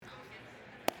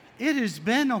It has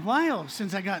been a while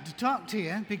since I got to talk to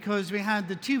you because we had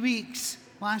the 2 weeks.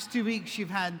 Last 2 weeks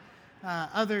you've had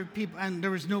other people, and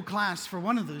there was no class for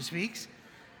one of those weeks.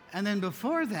 And then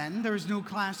before then, there was no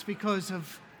class because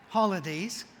of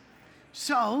holidays.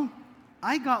 So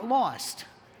I got lost.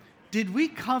 Did we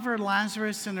cover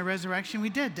Lazarus and the resurrection?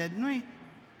 We did, didn't we?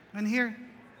 And here,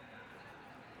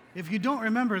 if you don't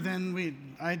remember,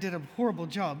 then I did a horrible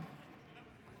job.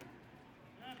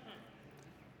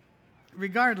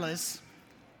 Regardless,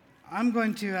 I'm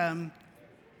going to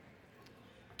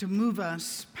move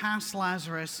us past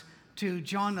Lazarus to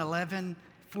John 11:45.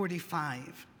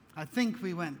 I think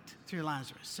we went through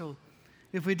Lazarus. So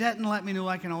if we didn't, let me know.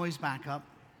 I can always back up.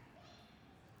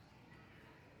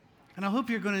 And I hope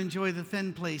you're going to enjoy the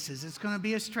thin places. It's going to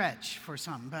be a stretch for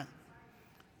some, but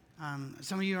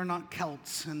some of you are not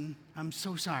Celts, and I'm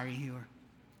so sorry you were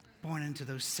born into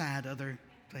those sad other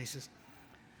places.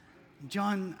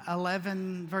 John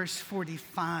 11, verse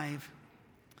 45.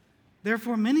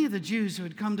 Therefore, many of the Jews who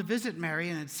had come to visit Mary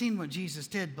and had seen what Jesus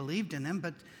did believed in him,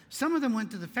 but some of them went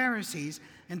to the Pharisees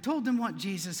and told them what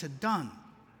Jesus had done.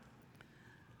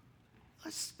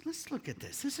 Let's look at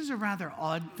this. This is a rather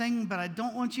odd thing, but I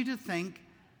don't want you to think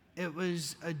it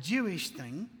was a Jewish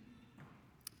thing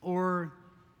or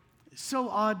so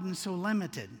odd and so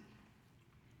limited.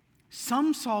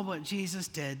 Some saw what Jesus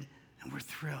did and were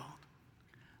thrilled.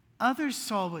 Others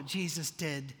saw what Jesus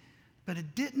did, but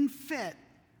it didn't fit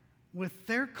with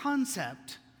their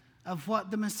concept of what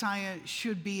the Messiah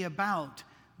should be about.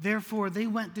 Therefore, they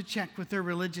went to check with their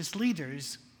religious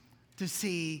leaders to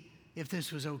see if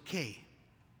this was okay.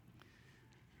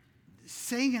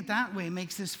 Saying it that way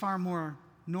makes this far more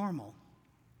normal,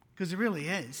 because it really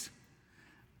is.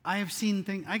 I have seen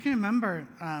things. I can remember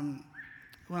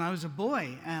when I was a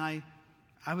boy, and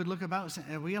I would look about and say,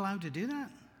 are we allowed to do that?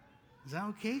 Is that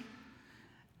okay?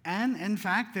 And in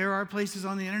fact, there are places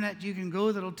on the internet you can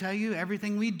go that'll tell you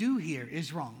everything we do here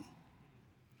is wrong.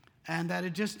 And that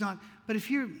it just not, but if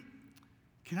you're,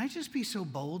 can I just be so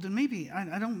bold? And maybe,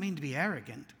 I don't mean to be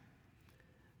arrogant,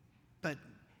 but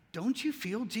don't you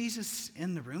feel Jesus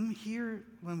in the room here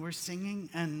when we're singing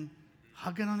and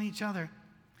hugging on each other?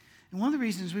 And one of the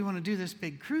reasons we want to do this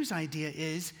big cruise idea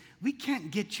is we can't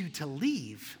get you to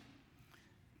leave.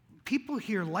 People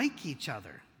here like each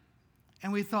other.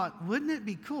 And we thought, wouldn't it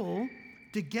be cool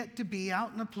to get to be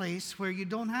out in a place where you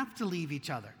don't have to leave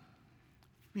each other?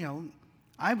 You know,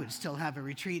 I would still have a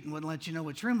retreat and wouldn't let you know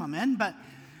which room I'm in, but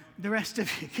the rest of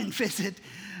you can visit.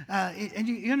 And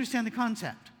you understand the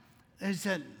concept, is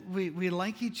that we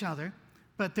like each other,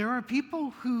 but there are people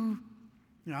who,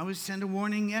 you know, I was sent a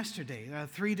warning yesterday.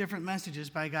 3 different messages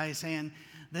by guys saying,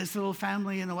 this little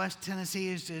family in the West Tennessee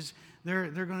is they're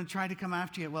going to try to come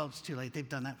after you. Well, it's too late. They've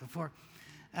done that before.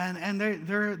 And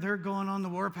they're going on the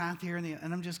warpath here,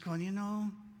 and I'm just going, you know,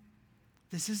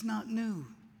 this is not new,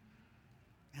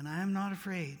 and I am not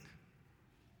afraid.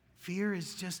 Fear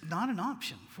is just not an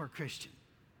option for a Christian.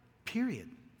 Period.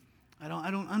 I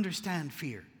don't understand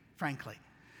fear, frankly.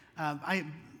 My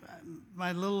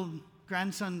little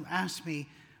grandson asked me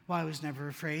why I was never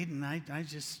afraid, and I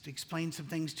just explained some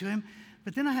things to him.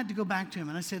 But then I had to go back to him,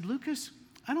 and I said, Lucas,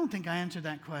 I don't think I answered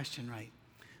that question right.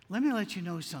 Let me let you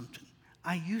know something.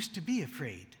 I used to be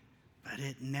afraid, but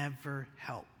it never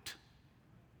helped.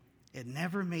 It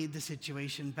never made the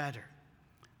situation better.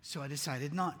 So I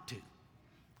decided not to.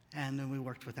 And then we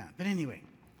worked with that. But anyway,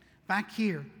 back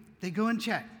here, they go and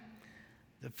check.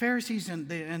 The Pharisees and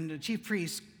the chief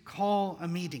priests call a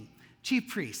meeting. Chief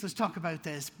priests, let's talk about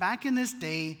this. Back in this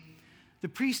day, the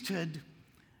priesthood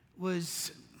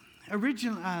was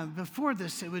before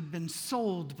this, it had been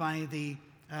sold by the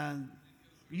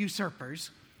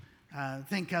usurpers.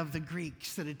 Think of the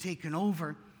Greeks that had taken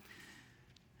over,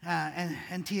 and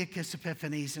Antiochus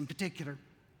Epiphanes in particular.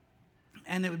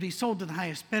 And it would be sold to the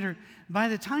highest bidder. By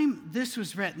the time this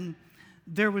was written,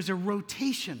 there was a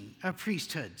rotation of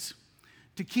priesthoods.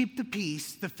 To keep the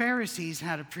peace, the Pharisees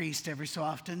had a priest every so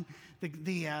often.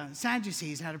 The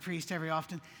Sadducees had a priest every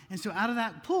often. And so out of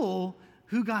that pool,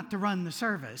 who got to run the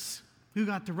service, who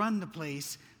got to run the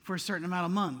place for a certain amount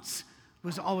of months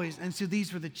was always, and so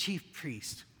these were the chief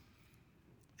priests.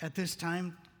 At this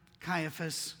time,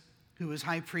 Caiaphas, who was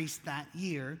high priest that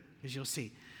year, as you'll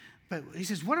see. But he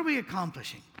says, what are we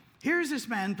accomplishing? Here's this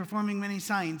man performing many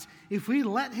signs. If we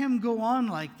let him go on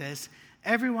like this,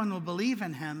 everyone will believe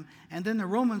in him, and then the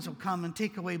Romans will come and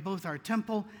take away both our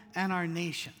temple and our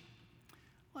nation.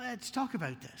 Let's talk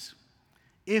about this.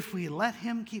 If we let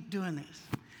him keep doing this.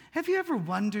 Have you ever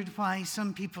wondered why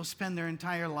some people spend their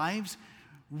entire lives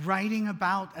writing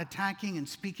about, attacking, and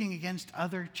speaking against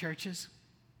other churches?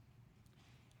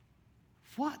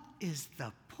 what is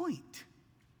the point?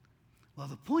 Well,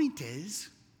 the point is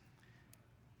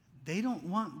they don't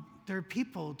want their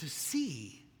people to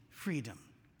see freedom.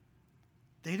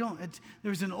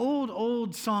 There's an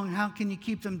old song, how can you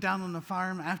keep them down on the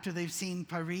farm after they've seen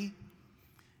Paris?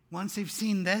 Once they've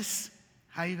seen this,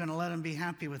 how are you going to let them be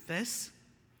happy with this?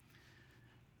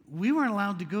 We weren't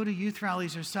allowed to go to youth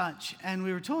rallies or such, and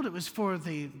we were told it was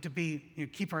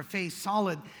keep our faith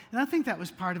solid. And I think that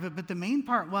was part of it, but the main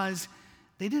part was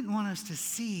they didn't want us to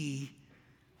see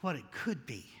what it could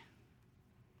be,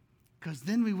 because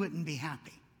then we wouldn't be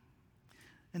happy.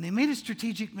 And they made a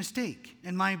strategic mistake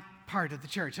in my part of the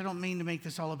church. I don't mean to make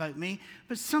this all about me,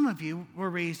 but some of you were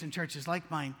raised in churches like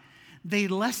mine. They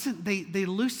loosened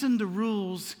the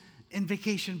rules in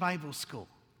Vacation Bible School.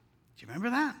 Do you remember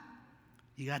that?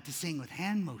 You got to sing with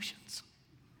hand motions.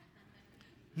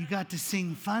 You got to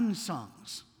sing fun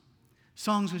songs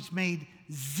which made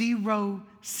 0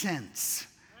 sense,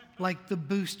 like the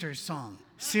Booster song.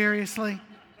 Seriously?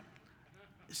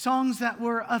 Songs that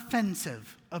were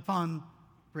offensive upon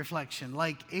reflection,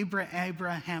 like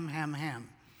Abraham, Ham,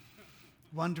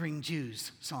 Wandering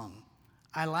Jews song.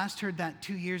 I last heard that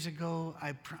 2 years ago.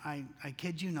 I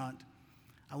kid you not.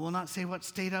 I will not say what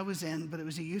state I was in, but it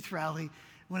was a youth rally.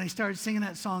 When I started singing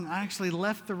that song, I actually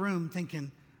left the room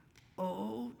thinking,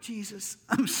 oh, Jesus,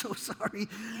 I'm so sorry.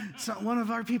 So one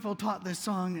of our people taught this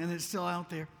song, and it's still out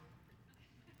there.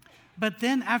 But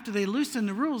then after they loosened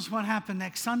the rules, what happened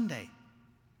next Sunday?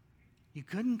 You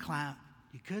couldn't clap.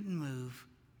 You couldn't move.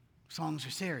 Songs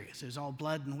are serious. It was all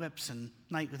blood and whips and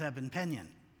Night with Eben Pennion,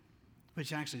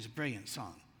 which actually is a brilliant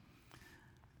song.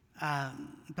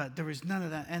 But there was none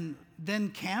of that. And then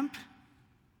camp,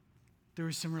 there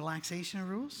was some relaxation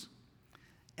rules.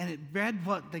 And it bred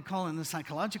what they call in the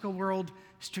psychological world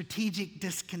strategic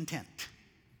discontent.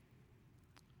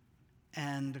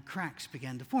 And the cracks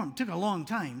began to form. It took a long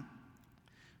time.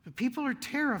 But people are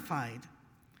terrified.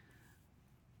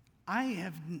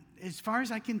 As far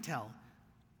as I can tell,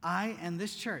 I and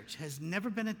this church has never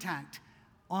been attacked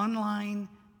online,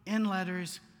 in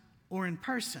letters, or in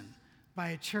person by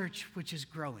a church which is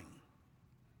growing.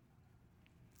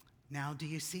 Now, do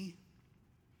you see?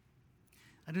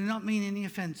 I do not mean any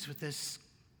offense with this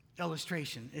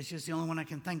illustration. It's just the only one I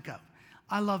can think of.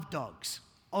 I love dogs.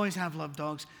 Always have loved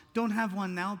dogs. Don't have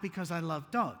one now because I love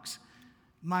dogs.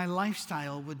 My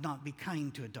lifestyle would not be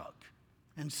kind to a dog.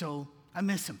 And so I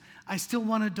miss him. I still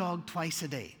want a dog twice a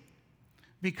day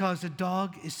because a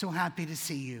dog is so happy to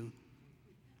see you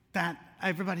that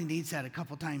everybody needs that a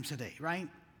couple times a day, right?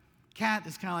 Cat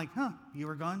is kind of like, you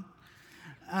were gone.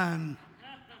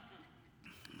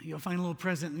 You'll find a little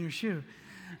present in your shoe.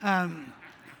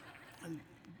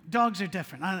 Dogs are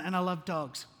different, and I love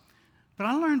dogs. But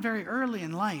I learned very early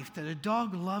in life that a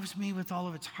dog loves me with all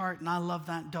of its heart, and I love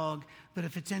that dog, but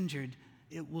if it's injured,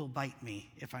 it will bite me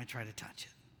if I try to touch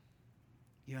it.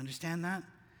 You understand that?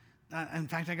 In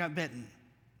fact, I got bitten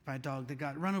by a dog that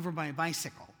got run over by a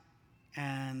bicycle,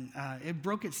 and it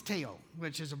broke its tail,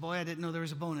 which as a boy, I didn't know there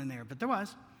was a bone in there, but there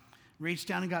was. Reached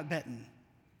down and got bitten.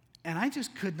 And I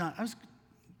just could not. I was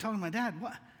talking to my dad,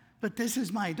 what? But this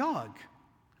is my dog.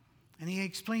 And he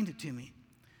explained it to me.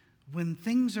 When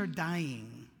things are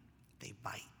dying, they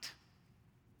bite.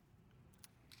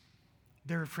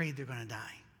 They're afraid they're going to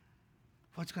die.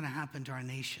 What's going to happen to our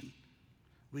nation?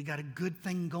 We got a good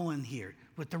thing going here.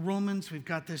 With the Romans, we've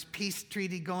got this peace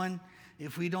treaty going.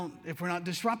 If we're not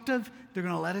disruptive, they're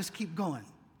going to let us keep going.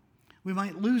 We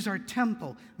might lose our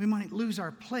temple. We might lose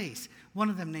our place. One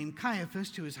of them, named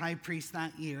Caiaphas, who was high priest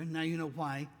that year, now you know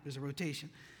why, there's a rotation,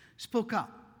 spoke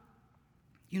up.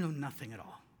 You know nothing at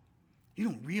all. You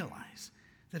don't realize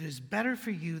that it is better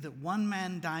for you that one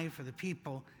man die for the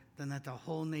people than that the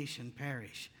whole nation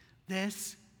perish.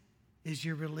 This is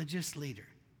your religious leader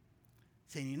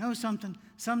saying, you know something?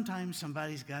 Sometimes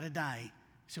somebody's got to die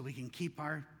so we can keep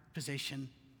our position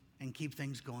and keep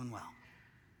things going well.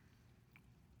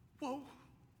 Whoa.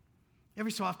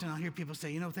 Every so often I'll hear people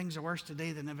say, you know, things are worse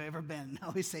today than they've ever been. I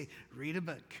always say, read a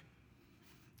book.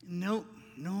 No.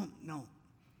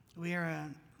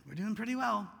 We're doing pretty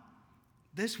well.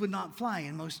 This would not fly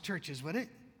in most churches, would it?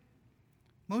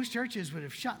 Most churches would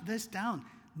have shut this down.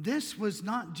 This was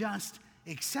not just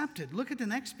accepted. Look at the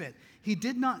next bit. He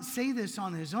did not say this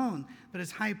on his own, but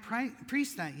as high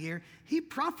priest that year, he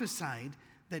prophesied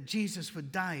that Jesus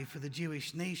would die for the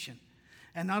Jewish nation.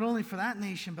 And not only for that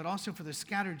nation, but also for the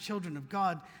scattered children of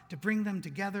God, to bring them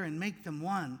together and make them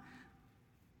one.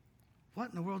 What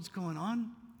in the world's going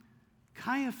on?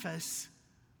 Caiaphas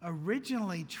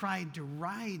originally tried to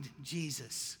ride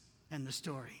Jesus in the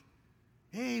story.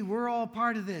 Hey, we're all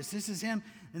part of this. This is him,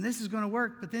 and this is going to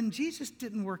work. But then Jesus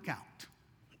didn't work out.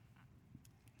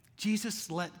 Jesus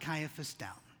let Caiaphas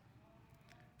down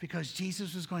because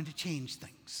Jesus was going to change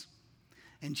things.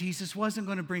 And Jesus wasn't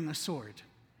going to bring a sword.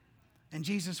 And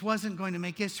Jesus wasn't going to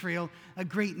make Israel a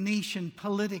great nation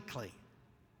politically.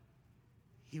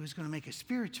 He was going to make a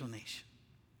spiritual nation.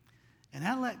 And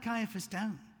that let Caiaphas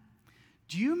down.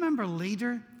 Do you remember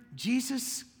later,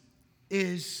 Jesus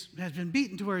has been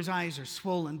beaten to where his eyes are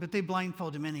swollen, but they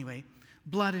blindfold him anyway.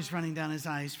 Blood is running down his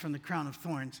eyes from the crown of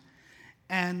thorns.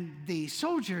 And the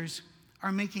soldiers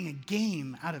are making a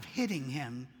game out of hitting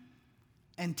him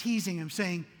and teasing him,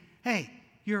 saying, hey,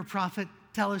 you're a prophet,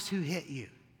 tell us who hit you.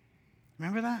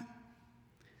 Remember that?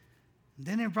 And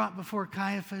then they're brought before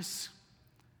Caiaphas,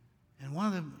 and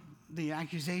one of the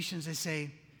accusations, they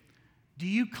say, do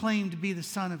you claim to be the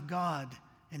Son of God?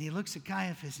 And he looks at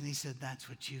Caiaphas and he said, that's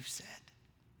what you've said.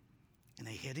 And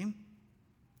they hit him.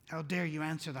 How dare you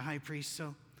answer the high priest?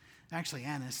 So actually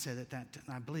Annas said it,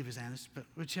 I believe it was Annas, but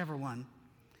whichever one.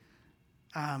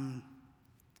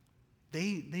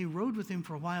 They rode with him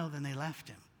for a while, then they left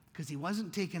him because he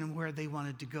wasn't taking them where they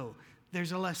wanted to go.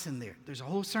 There's a lesson there. There's a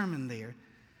whole sermon there.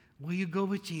 Will you go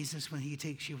with Jesus when he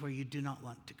takes you where you do not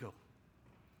want to go?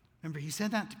 Remember, he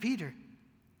said that to Peter.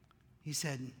 He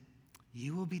said,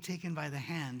 you will be taken by the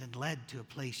hand and led to a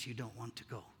place you don't want to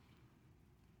go.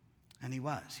 And he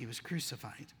was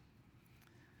crucified.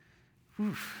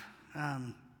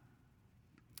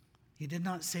 He did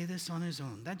not say this on his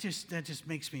own. That just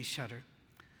makes me shudder.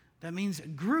 That means a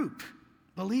group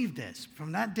believed this.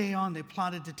 From that day on, they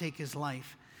plotted to take his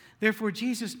life. Therefore,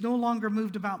 Jesus no longer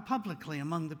moved about publicly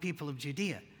among the people of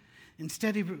Judea.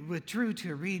 Instead, he withdrew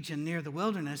to a region near the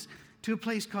wilderness, to a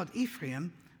place called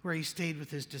Ephraim, where he stayed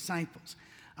with his disciples.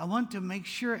 I want to make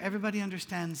sure everybody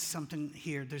understands something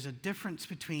here. There's a difference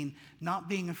between not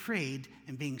being afraid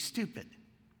and being stupid.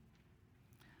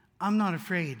 I'm not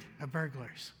afraid of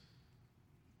burglars,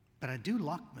 but I do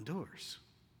lock my doors.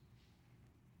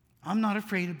 I'm not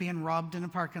afraid of being robbed in a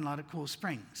parking lot at Cool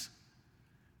Springs,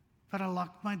 but I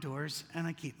lock my doors and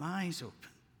I keep my eyes open.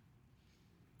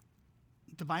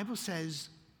 The Bible says,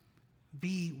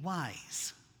 be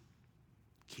wise.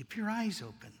 Keep your eyes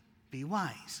open. Be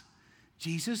wise.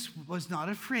 Jesus was not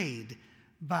afraid,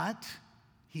 but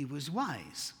he was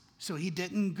wise. So he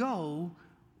didn't go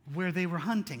where they were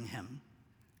hunting him.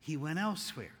 He went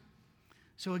elsewhere.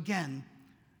 So again,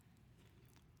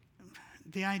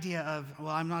 the idea of,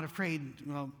 well, I'm not afraid.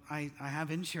 Well, I have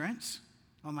insurance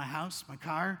on my house, my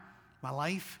car, my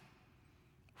life.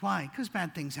 Why? Because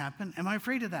bad things happen. Am I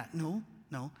afraid of that? No,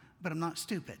 but I'm not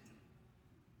stupid.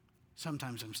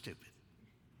 Sometimes I'm stupid.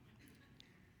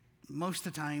 Most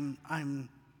of the time, I'm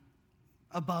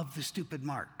above the stupid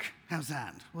mark. How's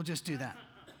that? We'll just do that.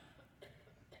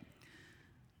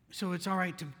 So it's all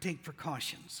right to take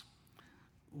precautions.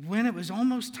 When it was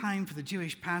almost time for the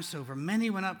Jewish Passover, many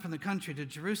went up from the country to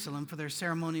Jerusalem for their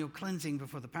ceremonial cleansing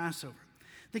before the Passover.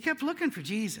 They kept looking for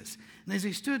Jesus, and as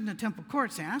they stood in the temple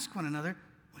courts, they asked one another,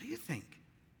 what do you think?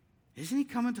 Isn't he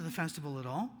coming to the festival at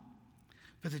all?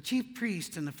 But the chief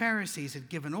priests and the Pharisees had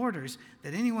given orders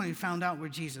that anyone who found out where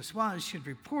Jesus was should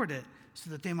report it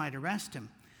so that they might arrest him.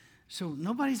 So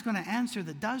nobody's going to answer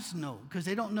that does know, because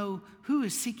they don't know who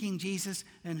is seeking Jesus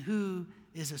and who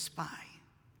is a spy.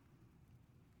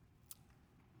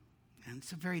 And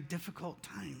it's a very difficult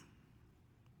time.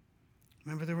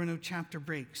 Remember, there were no chapter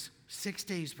breaks. 6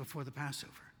 days before the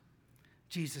Passover,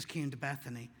 Jesus came to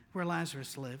Bethany, where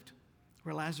Lazarus lived.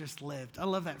 I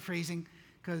love that phrasing,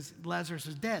 because Lazarus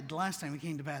was dead the last time he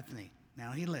came to Bethany.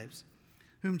 Now he lives,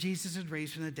 whom Jesus had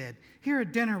raised from the dead. Here a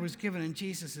dinner was given in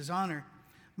Jesus' honor.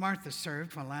 Martha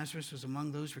served, while Lazarus was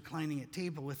among those reclining at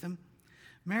table with him.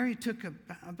 Mary took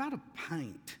about a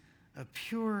pint of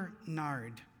pure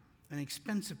nard, an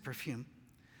expensive perfume.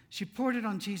 She poured it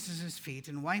on Jesus' feet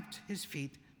and wiped his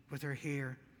feet with her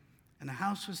hair, and the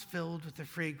house was filled with the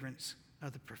fragrance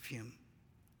of the perfume.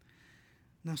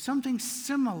 Now, something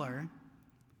similar,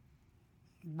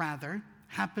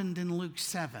 happened in Luke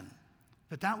 7,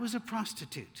 but that was a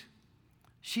prostitute.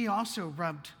 She also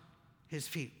rubbed his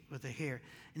feet with the hair.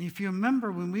 And if you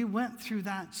remember, when we went through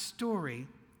that story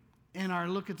in our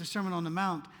look at the Sermon on the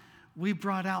Mount, we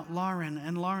brought out Lauren,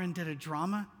 and Lauren did a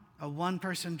drama, a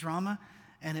one-person drama,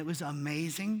 and it was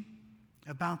amazing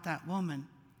about that woman.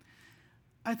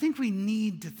 I think we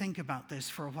need to think about this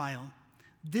for a while.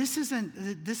 This is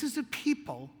a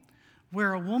people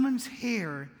where a woman's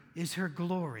hair is her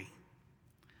glory.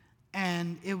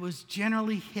 And it was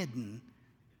generally hidden,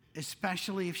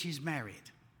 especially if she's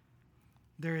married.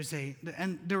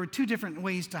 And there were two different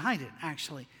ways to hide it,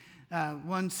 actually.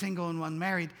 One single and one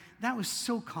married. That was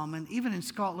so common. Even in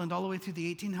Scotland, all the way through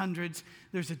the 1800s,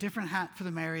 there's a different hat for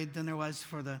the married than there was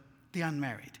for the the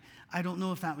unmarried. I don't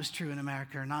know if that was true in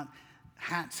America or not.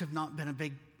 Hats have not been a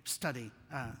big study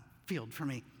field for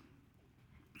me.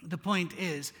 The point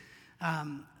is,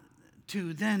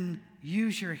 to then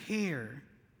use your hair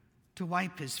to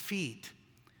wipe his feet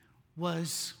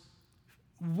was,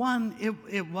 one,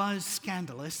 it was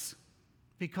scandalous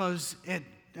because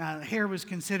hair was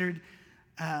considered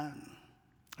a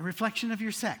reflection of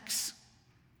your sex.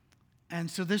 And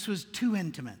so this was too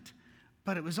intimate.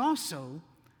 But it was also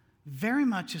very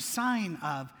much a sign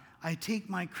of, I take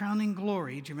my crowning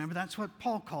glory, do you remember that's what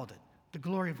Paul called it, the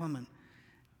glory of woman,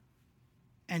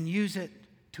 and use it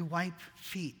to wipe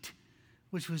feet,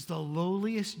 which was the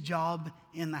lowliest job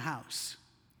in the house.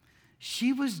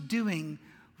 She was doing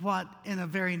what, in a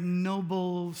very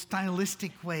noble,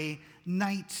 stylistic way,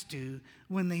 knights do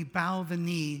when they bow the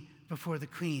knee before the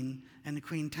queen, and the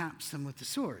queen taps them with the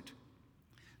sword.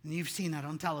 And you've seen that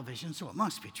on television, so it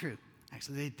must be true.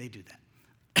 Actually, they do that.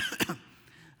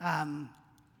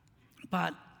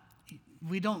 But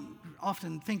we don't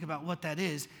often think about what that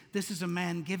is. This is a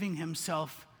man giving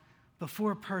himself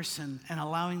before a person and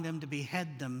allowing them to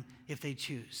behead them if they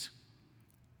choose.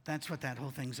 That's what that whole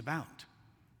thing's about.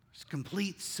 It's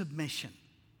complete submission.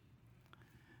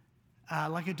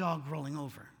 Like a dog rolling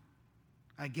over.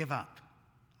 I give up.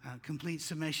 Complete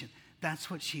submission. That's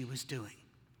what she was doing.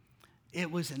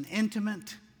 It was an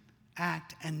intimate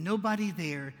act, and nobody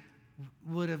there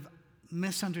would have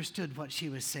misunderstood what she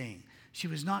was saying. She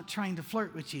was not trying to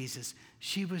flirt with Jesus.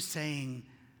 She was saying,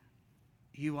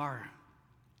 you are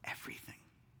everything.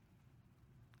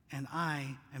 And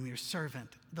I am your servant,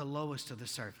 the lowest of the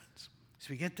servants. So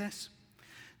we get this?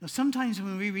 Now, sometimes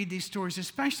when we read these stories,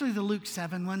 especially the Luke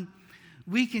 7 one,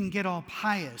 we can get all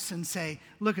pious and say,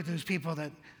 look at those people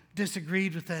that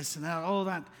disagreed with this and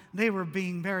that they were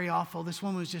being very awful. This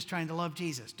woman was just trying to love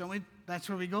Jesus. Don't we? That's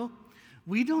where we go.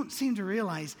 We don't seem to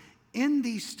realize in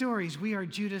these stories we are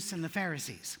Judas and the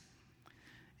Pharisees.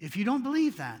 If you don't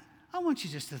believe that, I want you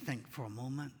just to think for a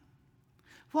moment.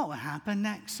 What will happen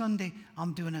next Sunday?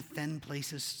 I'm doing a Thin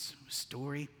Places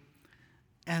story,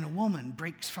 and a woman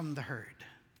breaks from the herd.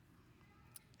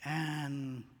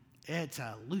 And it's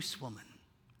a loose woman.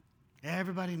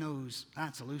 Everybody knows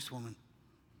that's a loose woman.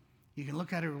 You can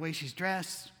look at her the way she's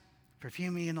dressed,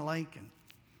 perfumey and the like, and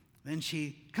then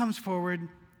she comes forward,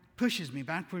 pushes me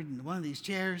backward into one of these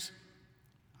chairs.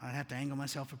 I'd have to angle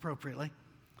myself appropriately.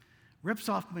 Rips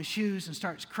off my shoes and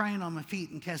starts crying on my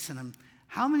feet and kissing them.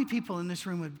 How many people in this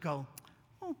room would go,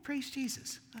 oh, praise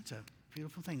Jesus. That's a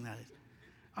beautiful thing, that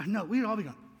is. No, we'd all be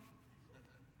going,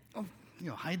 oh,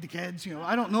 hide the kids.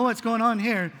 I don't know what's going on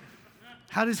here.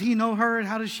 How does he know her?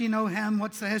 How does she know him?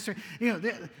 What's the history?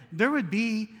 There would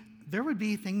be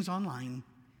things online.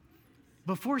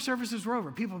 Before services were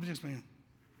over, people would just be,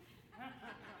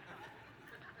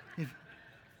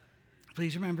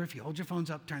 please remember, if you hold your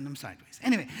phones up, turn them sideways.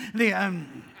 Anyway,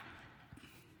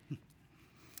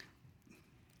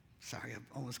 sorry, I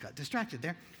almost got distracted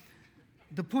there.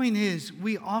 The point is,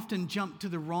 we often jump to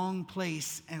the wrong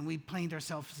place and we paint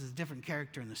ourselves as a different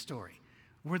character in the story.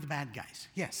 We're the bad guys.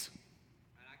 Yes?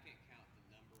 And I can't count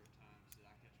the number of times that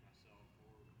I catch myself,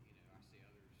 or I see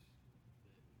others,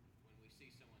 that when we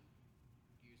see someone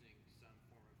using some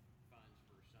form of funds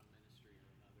for some ministry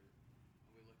or another,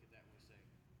 and we look at that and we say,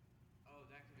 oh,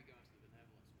 that could be going to the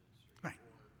benevolence ministry. Right.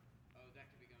 Or, oh,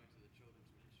 that could be going to the children's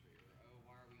ministry. Or, oh,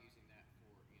 why are we using that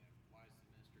for, why is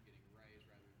the minister getting a raise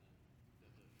rather than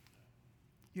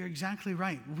You're exactly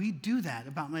right. We do that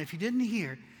about if you didn't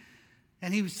hear,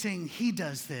 and he was saying he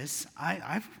does this.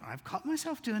 I've caught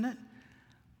myself doing it.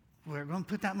 We're going to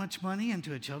put that much money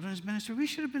into a children's ministry. We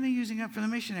should have been using that for the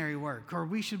missionary work, or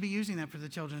we should be using that for the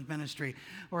children's ministry.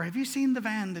 Or have you seen the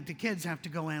van that the kids have to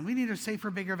go in? We need a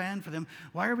safer, bigger van for them.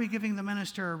 Why are we giving the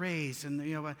minister a raise? And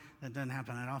that doesn't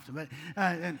happen that often. But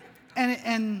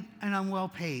and I'm well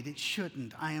paid. It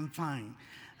shouldn't. I am fine.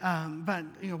 But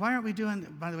why aren't we doing?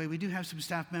 By the way, we do have some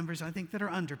staff members I think that are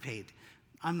underpaid.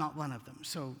 I'm not one of them.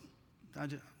 So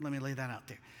let me lay that out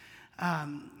there.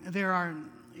 There are.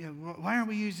 Why aren't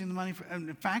we using the money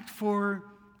in fact, for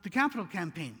the capital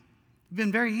campaign? It's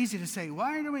been very easy to say,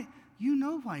 why do we? You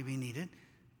know why we need it.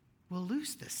 We'll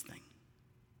lose this thing.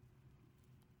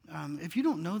 If you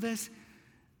don't know this,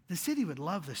 the city would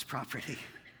love this property.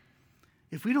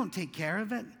 If we don't take care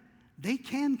of it, they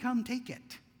can come take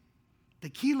it. The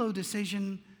Kelo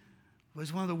decision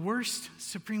was one of the worst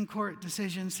Supreme Court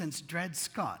decisions since Dred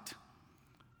Scott.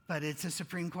 But it's a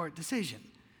Supreme Court decision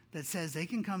that says they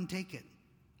can come take it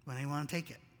when they want to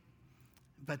take it.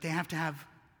 But they have to have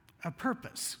a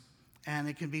purpose. And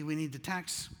it can be we need the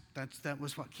tax. That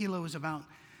was what Kelo was about.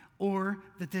 Or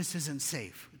that this isn't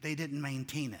safe. They didn't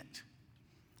maintain it.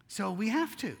 So we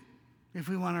have to if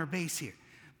we want our base here.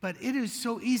 But it is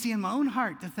so easy in my own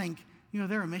heart to think,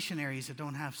 there are missionaries that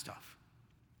don't have stuff.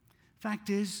 Fact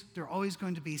is, there's always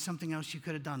going to be something else you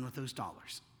could have done with those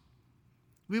dollars.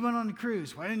 We went on a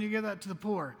cruise. Why didn't you give that to the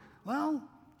poor? Well,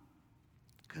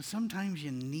 because sometimes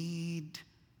you need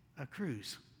a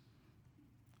cruise.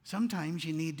 Sometimes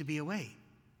you need to be away.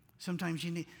 Sometimes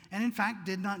you need, and in fact,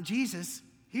 did not Jesus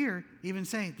here even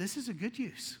say, this is a good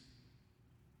use?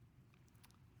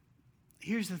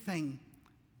 Here's the thing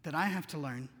that I have to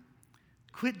learn.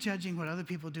 Quit judging what other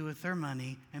people do with their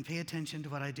money and pay attention to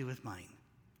what I do with mine.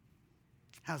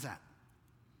 How's that?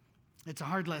 It's a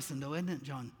hard lesson though, isn't it,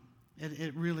 John?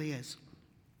 It really is.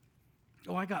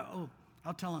 I'll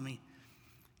tell him.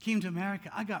 Came to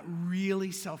America, I got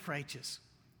really self-righteous.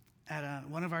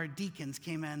 One of our deacons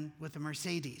came in with a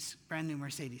Mercedes, brand new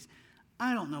Mercedes.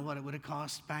 I don't know what it would have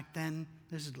cost back then.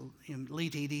 This is in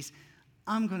late 80s.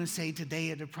 I'm going to say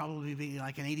today it would probably be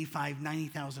like an $85,000,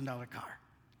 $90,000 car.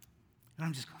 And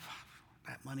I'm just going,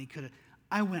 that money could have.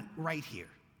 I went right here.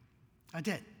 I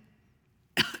did.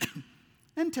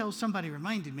 Until somebody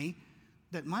reminded me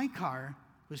that my car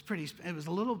was it was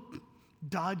a little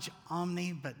Dodge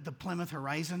Omni, but the Plymouth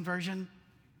Horizon version.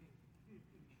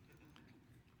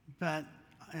 But,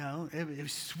 it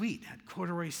was sweet. Had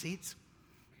corduroy seats.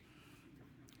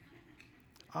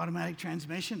 Automatic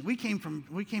transmission. We came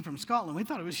from Scotland. We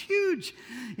thought it was huge,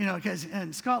 because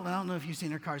in Scotland, I don't know if you've seen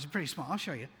their cars. They're pretty small. I'll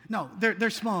show you. No, they're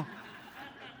small.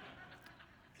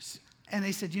 And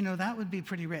they said, that would be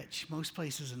pretty rich most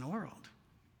places in the world.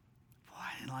 Boy,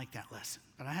 I didn't like that lesson,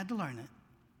 but I had to learn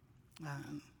it.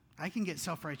 I can get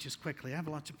self-righteous quickly. I have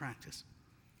lots of practice.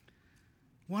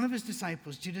 One of his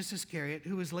disciples, Judas Iscariot,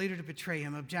 who was later to betray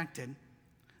him, objected.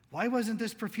 Why wasn't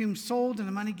this perfume sold and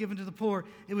the money given to the poor?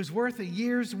 It was worth a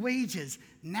year's wages.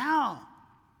 Now,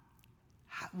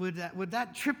 would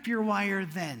that trip your wire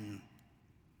then?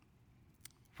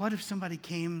 What if somebody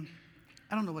came,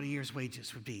 I don't know what a year's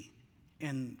wages would be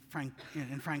in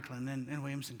Franklin and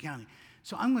Williamson County.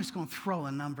 So I'm just going to throw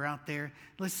a number out there.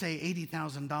 Let's say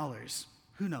 $80,000.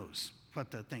 Who knows what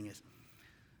the thing is?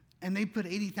 And they put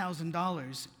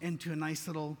 $80,000 into a nice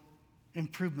little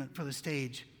improvement for the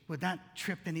stage. Would that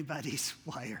trip anybody's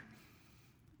wire?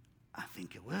 I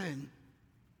think it would.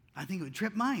 I think it would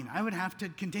trip mine. I would have to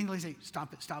continually say,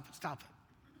 stop it, stop it, stop it.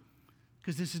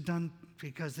 Because this is done,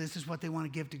 because this is what they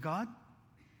want to give to God.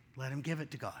 Let them give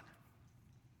it to God.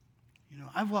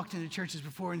 I've walked into churches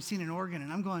before and seen an organ,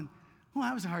 and I'm going,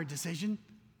 that was a hard decision.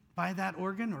 Buy that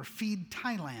organ or feed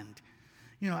Thailand.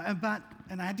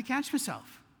 And I had to catch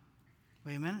myself.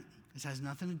 Wait a minute. This has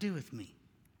nothing to do with me.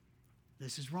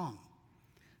 This is wrong.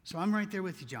 So I'm right there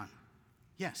with you, John.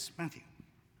 Yes, Matthew.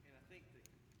 And I think that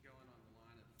going on the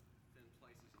line of thin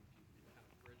places and kind of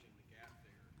bridging the gap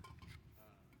there, I'm sure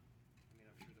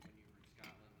that when you were in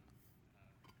Scotland and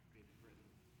being in Britain,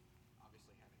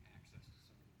 obviously having access to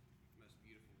some of the most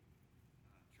beautiful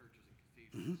churches and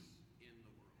cathedrals in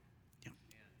the world. Yep.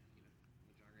 And,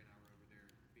 Majari and I were over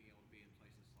there being able to be in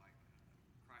places like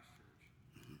Christchurch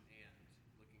and looking around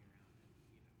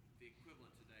and, the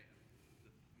equivalent today of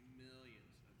the millions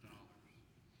of dollars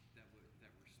that were spent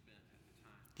at the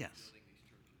time Yes. building these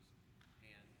churches,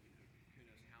 and who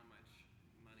knows how much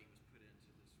money was put into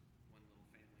this one little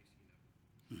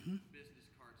family's business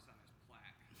card size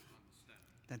plaque on the stone.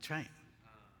 That's right.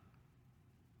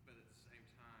 But at the same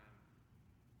time,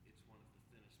 it's one of the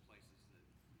thinnest places that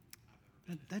I've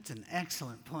ever been. That's an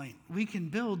excellent point. We can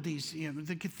build these,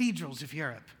 the cathedrals of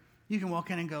Europe. You can walk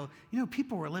in and go,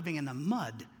 people were living in the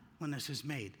mud when this was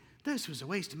made. This was a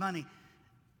waste of money.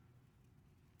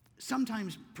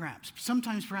 Sometimes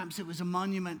perhaps it was a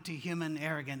monument to human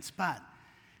arrogance, but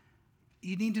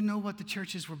you need to know what the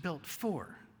churches were built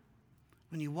for.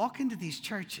 When you walk into these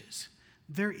churches,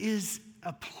 there is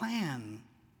a plan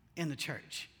in the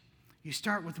church. You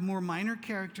start with more minor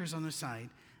characters on the side.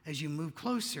 As you move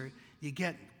closer, you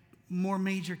get more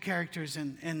major characters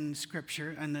in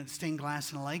Scripture and the stained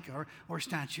glass and the like, or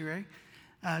statuary,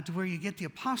 to where you get the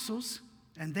apostles,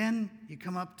 and then you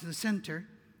come up to the center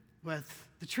with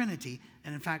the Trinity.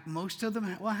 And in fact, most of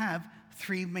them will have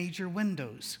 3 major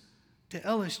windows to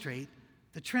illustrate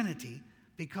the Trinity,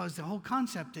 because the whole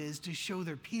concept is to show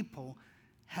their people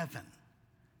heaven,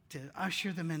 to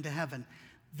usher them into heaven.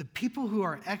 The people who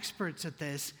are experts at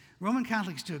this, Roman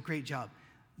Catholics do a great job.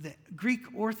 The Greek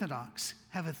Orthodox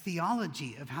have a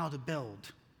theology of how to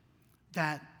build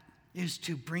that is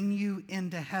to bring you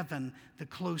into heaven the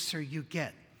closer you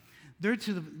get.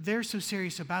 They're so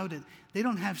serious about it, they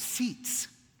don't have seats.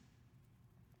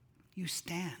 You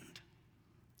stand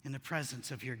in the presence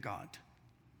of your God.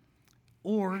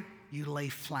 Or you lay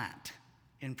flat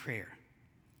in prayer,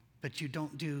 but you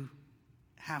don't do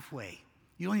halfway.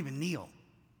 You don't even kneel.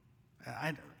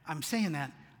 I'm saying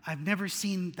that. I've never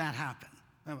seen that happen.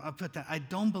 I'll put that. I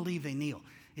don't believe they kneel.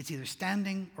 It's either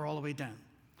standing or all the way down.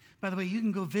 By the way, you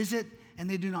can go visit, and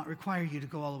they do not require you to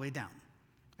go all the way down.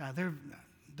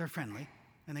 They're friendly,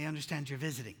 and they understand you're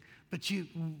visiting. But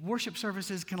worship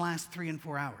services can last 3 and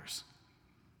 4 hours.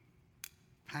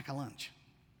 Pack a lunch.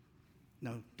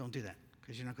 No, don't do that,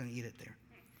 because you're not going to eat it there.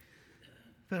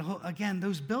 But again,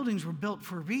 those buildings were built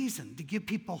for a reason, to give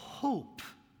people hope.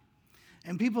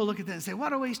 And people look at that and say,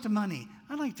 what a waste of money.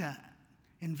 I'd like to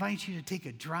invite you to take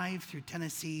a drive through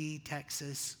Tennessee,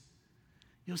 Texas.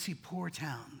 You'll see poor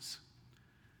towns.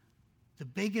 The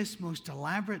biggest, most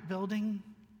elaborate building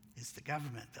is the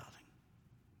government building.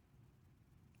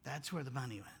 That's where the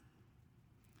money went.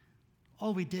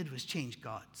 All we did was change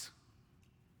gods.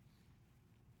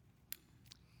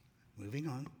 Moving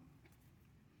on.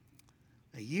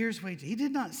 A year's wage. He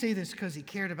did not say this because he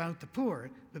cared about the poor,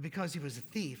 but because he was a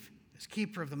thief. As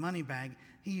keeper of the money bag,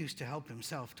 he used to help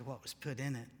himself to what was put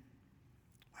in it.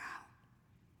 Wow.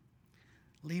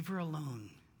 Leave her alone,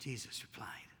 Jesus replied.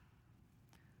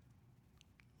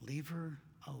 Leave her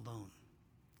alone.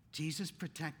 Jesus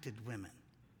protected women.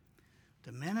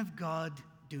 The men of God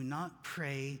do not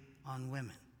prey on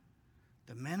women.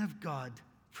 The men of God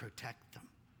protect them.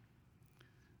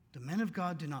 The men of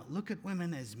God do not look at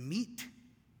women as meat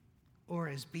or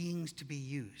as beings to be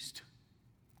used.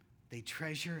 They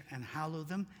treasure and hallow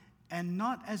them, and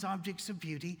not as objects of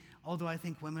beauty, although I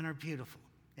think women are beautiful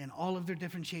in all of their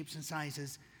different shapes and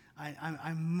sizes.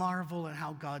 I marvel at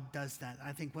how God does that.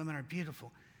 I think women are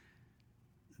beautiful.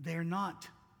 They're not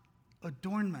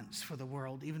adornments for the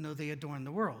world, even though they adorn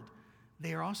the world.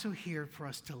 They are also here for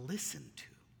us to listen to.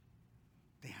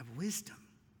 They have wisdom.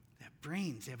 They have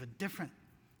brains. They have a different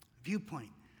viewpoint.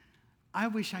 I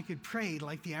wish I could pray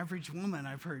like the average woman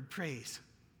I've heard prays.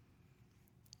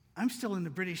 I'm still in the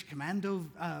British Commando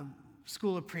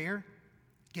School of Prayer.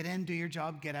 Get in, do your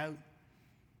job, get out.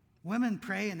 Women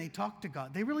pray and they talk to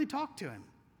God. They really talk to him.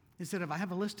 Instead of, I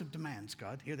have a list of demands,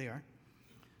 God. Here they are.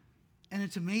 And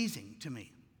it's amazing to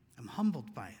me. I'm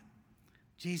humbled by it.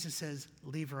 Jesus says,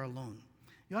 leave her alone.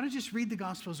 You ought to just read the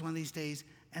Gospels one of these days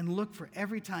and look for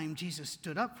every time Jesus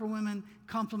stood up for women,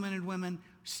 complimented women,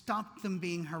 stopped them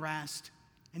being harassed.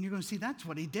 And you're going to see that's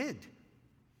what he did.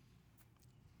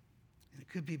 And it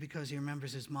could be because he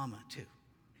remembers his mama, too.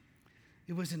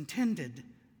 It was intended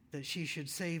that she should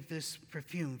save this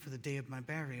perfume for the day of my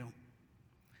burial.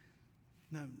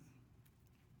 Now,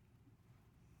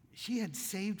 she had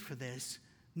saved for this,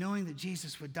 knowing that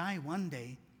Jesus would die one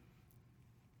day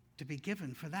to be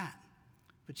given for that.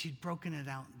 But she'd broken it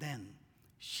out then.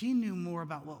 She knew more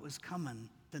about what was coming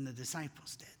than the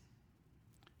disciples did.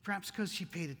 Perhaps because she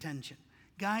paid attention.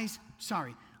 Guys,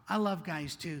 sorry, I love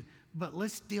guys too, but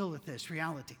let's deal with this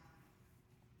reality.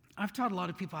 I've taught a lot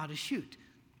of people how to shoot.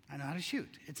 I know how to shoot.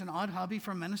 It's an odd hobby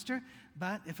for a minister,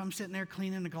 but if I'm sitting there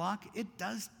cleaning a Glock, it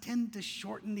does tend to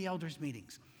shorten the elders'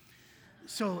 meetings.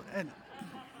 I've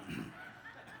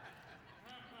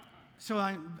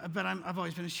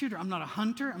always been a shooter. I'm not a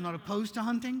hunter. I'm not opposed to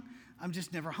hunting. I'm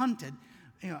just never hunted,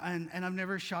 and I've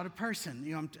never shot a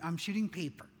person. I'm shooting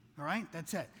paper. All right,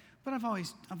 that's it. But I've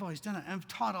always done it. I've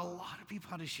taught a lot of people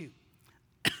how to shoot.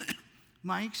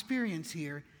 My experience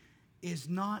here is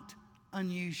not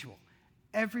unusual.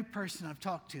 Every person I've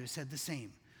talked to said the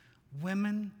same.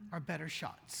 Women are better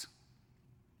shots.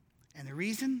 And the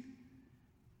reason?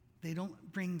 They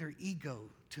don't bring their ego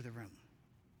to the room.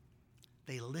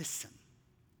 They listen.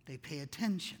 They pay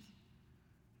attention.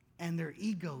 And their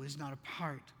ego is not a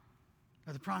part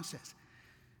of the process.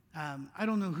 I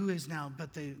don't know who is now,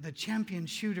 but the champion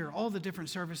shooter, all the different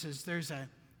services, there's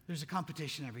a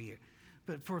competition every year.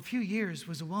 But for a few years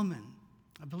was a woman.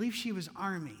 I believe she was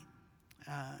Army,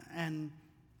 and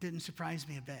didn't surprise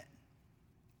me a bit.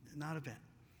 Not a bit.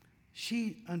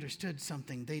 She understood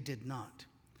something they did not.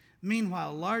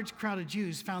 Meanwhile, a large crowd of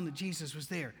Jews found that Jesus was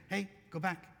there. Hey, go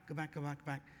back.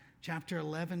 Chapter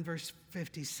 11, verse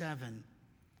 57.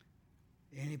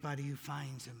 Anybody who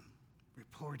finds him,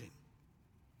 report him.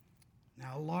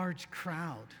 Now, a large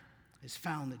crowd has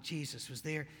found that Jesus was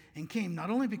there and came not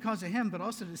only because of him, but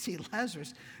also to see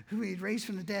Lazarus, who he had raised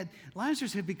from the dead.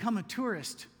 Lazarus had become a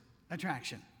tourist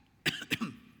attraction.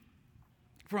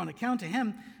 For on account of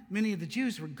him, many of the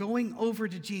Jews were going over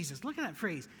to Jesus. Look at that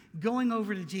phrase, going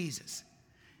over to Jesus.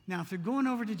 Now, if they're going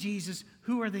over to Jesus,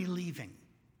 who are they leaving?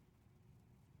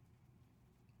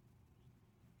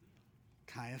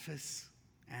 Caiaphas,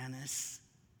 Annas,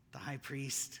 the high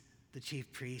priest, the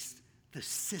chief priest, the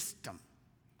system.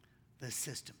 The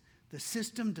system. The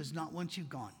system does not want you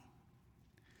gone.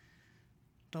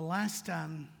 The last,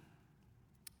 I'm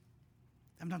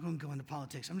not going to go into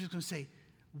politics. I'm just going to say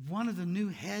one of the new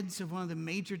heads of one of the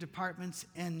major departments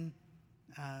in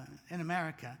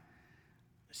America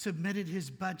submitted his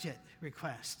budget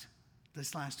request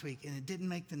this last week, and it didn't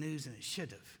make the news, and it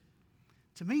should have.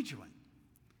 It's a major one.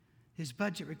 His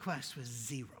budget request was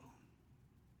 0.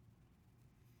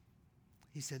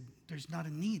 He said, there's not a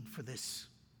need for this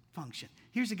function.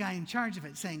 Here's a guy in charge of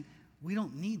it saying, we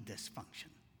don't need this function.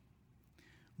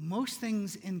 Most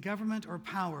things in government or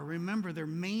power, remember, their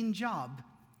main job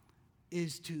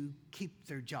is to keep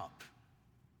their job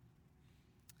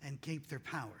and keep their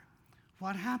power.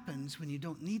 What happens when you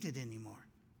don't need it anymore?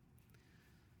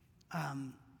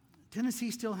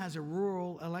 Tennessee still has a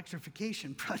rural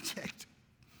electrification project.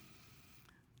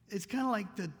 It's kind of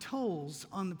like the tolls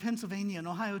on the Pennsylvania and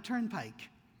Ohio Turnpike.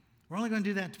 We're only going to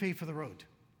do that to pay for the road.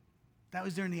 That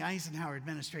was during the Eisenhower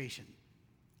administration.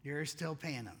 You're still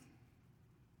paying them.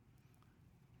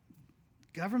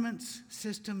 Governments,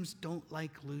 systems don't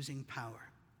like losing power.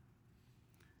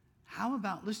 How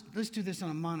about, let's do this on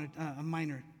a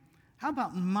minor. How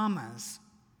about mamas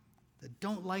that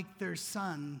don't like their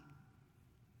son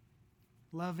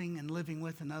loving and living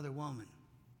with another woman?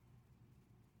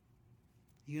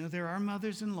 You know, there are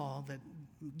mothers-in-law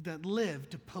that live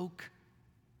to poke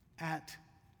at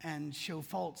and show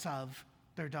faults of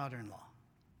their daughter-in-law.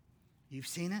 You've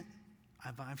seen it.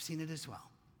 I've seen it as well.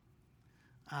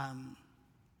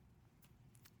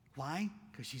 Why?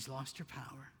 Because she's lost her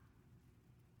power.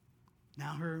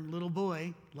 Now her little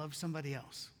boy loves somebody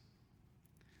else.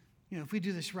 You know, if we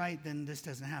do this right, then this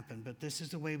doesn't happen. But this is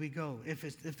the way we go.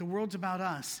 If the world's about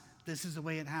us, this is the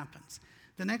way it happens.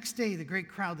 The next day, the great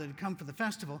crowd that had come for the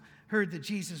festival heard that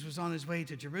Jesus was on his way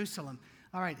to Jerusalem.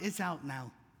 All right, it's out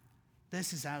now.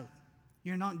 This is out.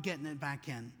 You're not getting it back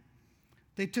in.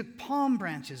 They took palm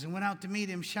branches and went out to meet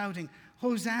him, shouting,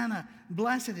 Hosanna,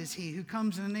 blessed is he who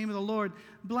comes in the name of the Lord.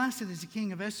 Blessed is the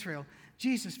King of Israel.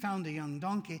 Jesus found a young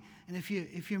donkey. And if you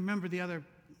remember the other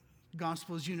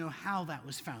Gospels, you know how that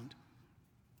was found.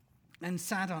 And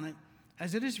sat on it,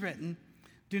 as it is written,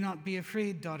 do not be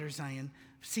afraid, daughter Zion.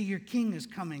 See, your king is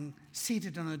coming,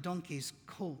 seated on a donkey's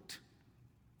colt.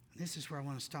 This is where I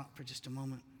want to stop for just a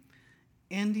moment.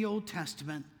 In the Old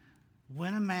Testament,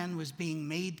 when a man was being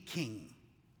made king,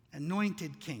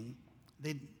 anointed king,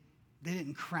 they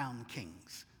didn't crown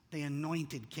kings. They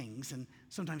anointed kings, and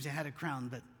sometimes they had a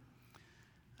crown, but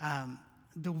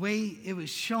the way it was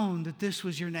shown that this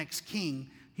was your next king,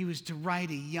 he was to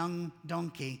ride a young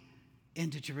donkey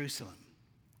into Jerusalem.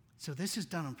 So this is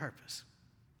done on purpose.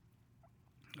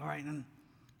 All right, and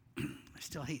I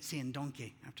still hate seeing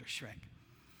donkey after Shrek.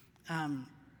 And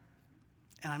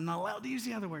I'm not allowed to use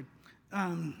the other word.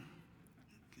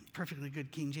 Perfectly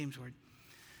good King James word.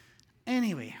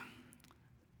 Anyway,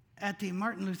 at the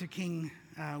Martin Luther King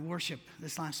worship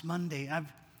this last Monday,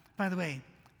 by the way,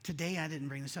 today, I didn't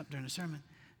bring this up during the sermon.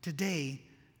 Today,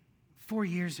 4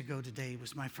 years ago today,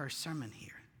 was my first sermon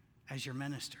here as your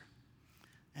minister.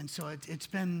 And so it's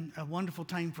been a wonderful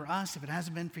time for us. If it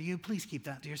hasn't been for you, please keep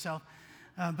that to yourself.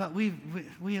 But we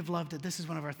have loved it. This is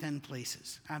one of our thin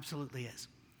places. Absolutely is.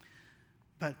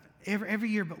 But every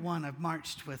year but one, I've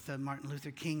marched with Martin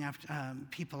Luther King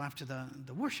people after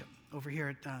the worship over here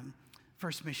at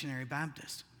First Missionary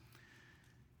Baptist.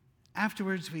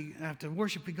 Afterwards, after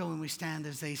worship, we go and we stand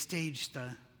as they stage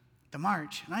the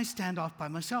march. And I stand off by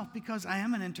myself because I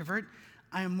am an introvert.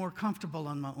 I am more comfortable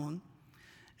on my own.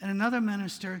 And another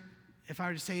minister, if I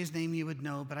were to say his name, you would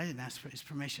know, but I didn't ask for his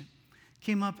permission,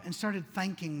 came up and started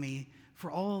thanking me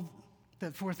for all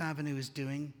that Fourth Avenue is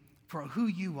doing, for who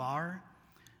you are.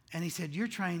 And he said, you're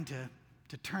trying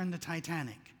to turn the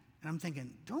Titanic. And I'm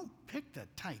thinking, don't pick the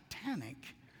Titanic.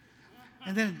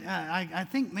 And then I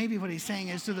think maybe what he's saying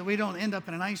is so that we don't end up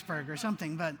in an iceberg or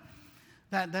something. But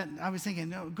that I was thinking,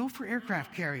 no, go for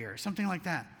aircraft carrier, something like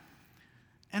that.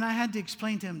 And I had to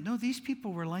explain to him, no, these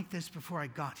people were like this before I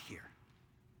got here.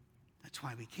 That's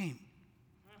why we came.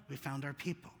 We found our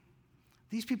people.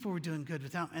 These people were doing good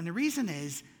without, and the reason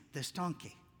is this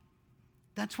donkey.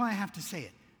 That's why I have to say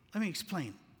it. Let me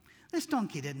explain. This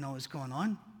donkey didn't know what was going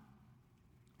on.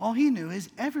 All he knew is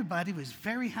everybody was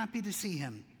very happy to see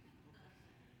him.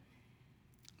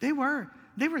 They were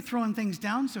throwing things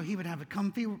down so he would have a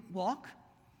comfy walk.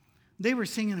 They were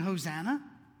singing Hosanna.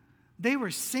 They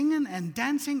were singing and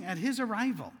dancing at his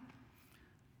arrival.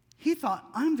 He thought,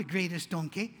 I'm the greatest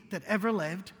donkey that ever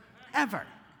lived, ever.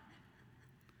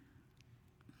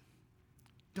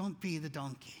 Don't be the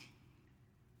donkey.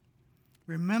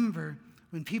 Remember,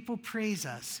 when people praise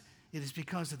us, it is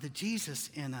because of the Jesus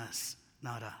in us,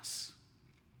 not us.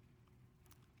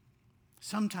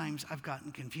 Sometimes I've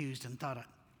gotten confused and thought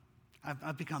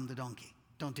I've become the donkey.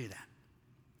 Don't do that.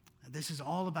 This is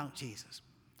all about Jesus.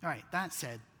 All right, that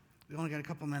said, we only got a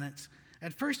couple minutes.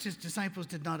 At first, his disciples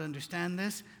did not understand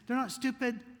this. They're not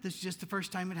stupid. This is just the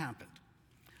first time it happened.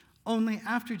 Only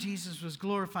after Jesus was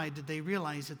glorified did they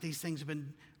realize that these things have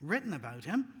been written about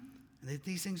him and that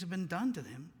these things have been done to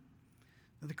him.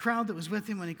 The crowd that was with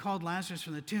him when he called Lazarus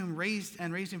from the tomb, raised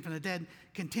him from the dead,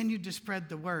 continued to spread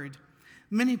the word.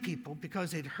 Many people, because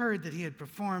they'd heard that he had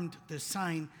performed this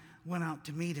sign, went out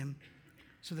to meet him.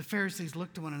 So the Pharisees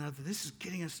looked to one another. This is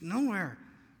getting us nowhere.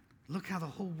 Look how the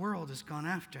whole world has gone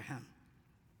after him.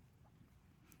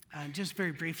 Just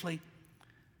very briefly,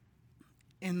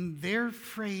 in their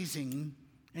phrasing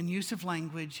and use of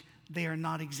language, they are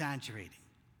not exaggerating.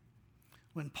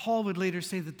 When Paul would later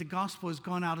say that the gospel has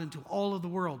gone out into all of the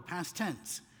world, past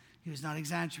tense, he was not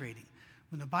exaggerating.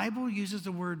 When the Bible uses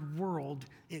the word world,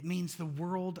 it means the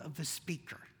world of the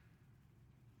speaker.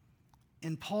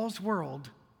 In Paul's world,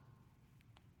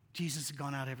 Jesus had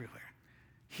gone out everywhere.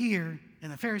 Here, in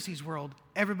the Pharisees' world,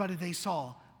 everybody they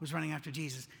saw was running after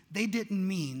Jesus. They didn't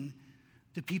mean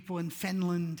the people in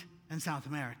Finland and South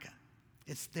America.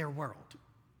 It's their world.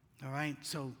 All right?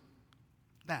 So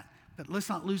that. But let's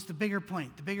not lose the bigger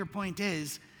point. The bigger point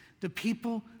is the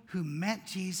people who met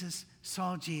Jesus,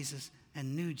 saw Jesus,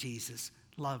 and knew Jesus,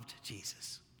 loved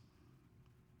Jesus.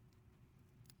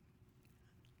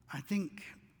 I think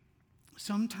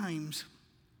sometimes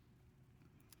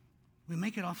we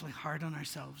make it awfully hard on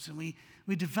ourselves, and we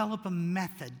develop a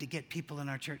method to get people in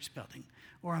our church building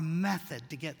or a method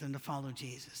to get them to follow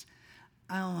Jesus.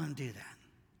 I don't want to do that.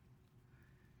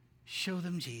 Show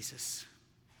them Jesus.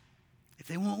 If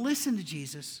they won't listen to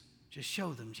Jesus, just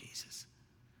show them Jesus,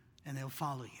 and they'll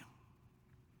follow you.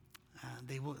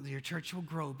 Your church will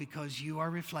grow because you are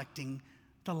reflecting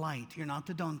the light. You're not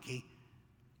the donkey.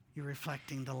 You're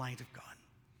reflecting the light of God.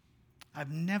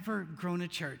 I've never grown a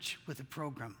church with a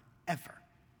program, ever.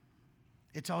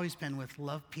 It's always been with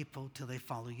love people till they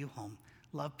follow you home.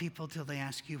 Love people till they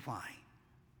ask you why.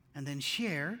 And then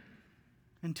share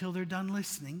until they're done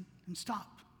listening and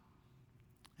stop.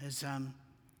 As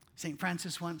St.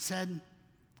 Francis once said,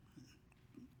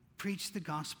 preach the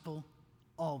gospel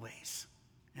always,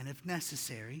 and if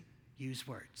necessary, use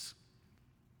words.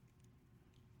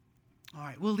 All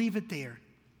right, we'll leave it there.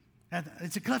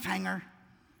 It's a cliffhanger,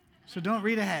 so don't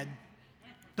read ahead.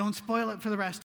 Don't spoil it for the rest.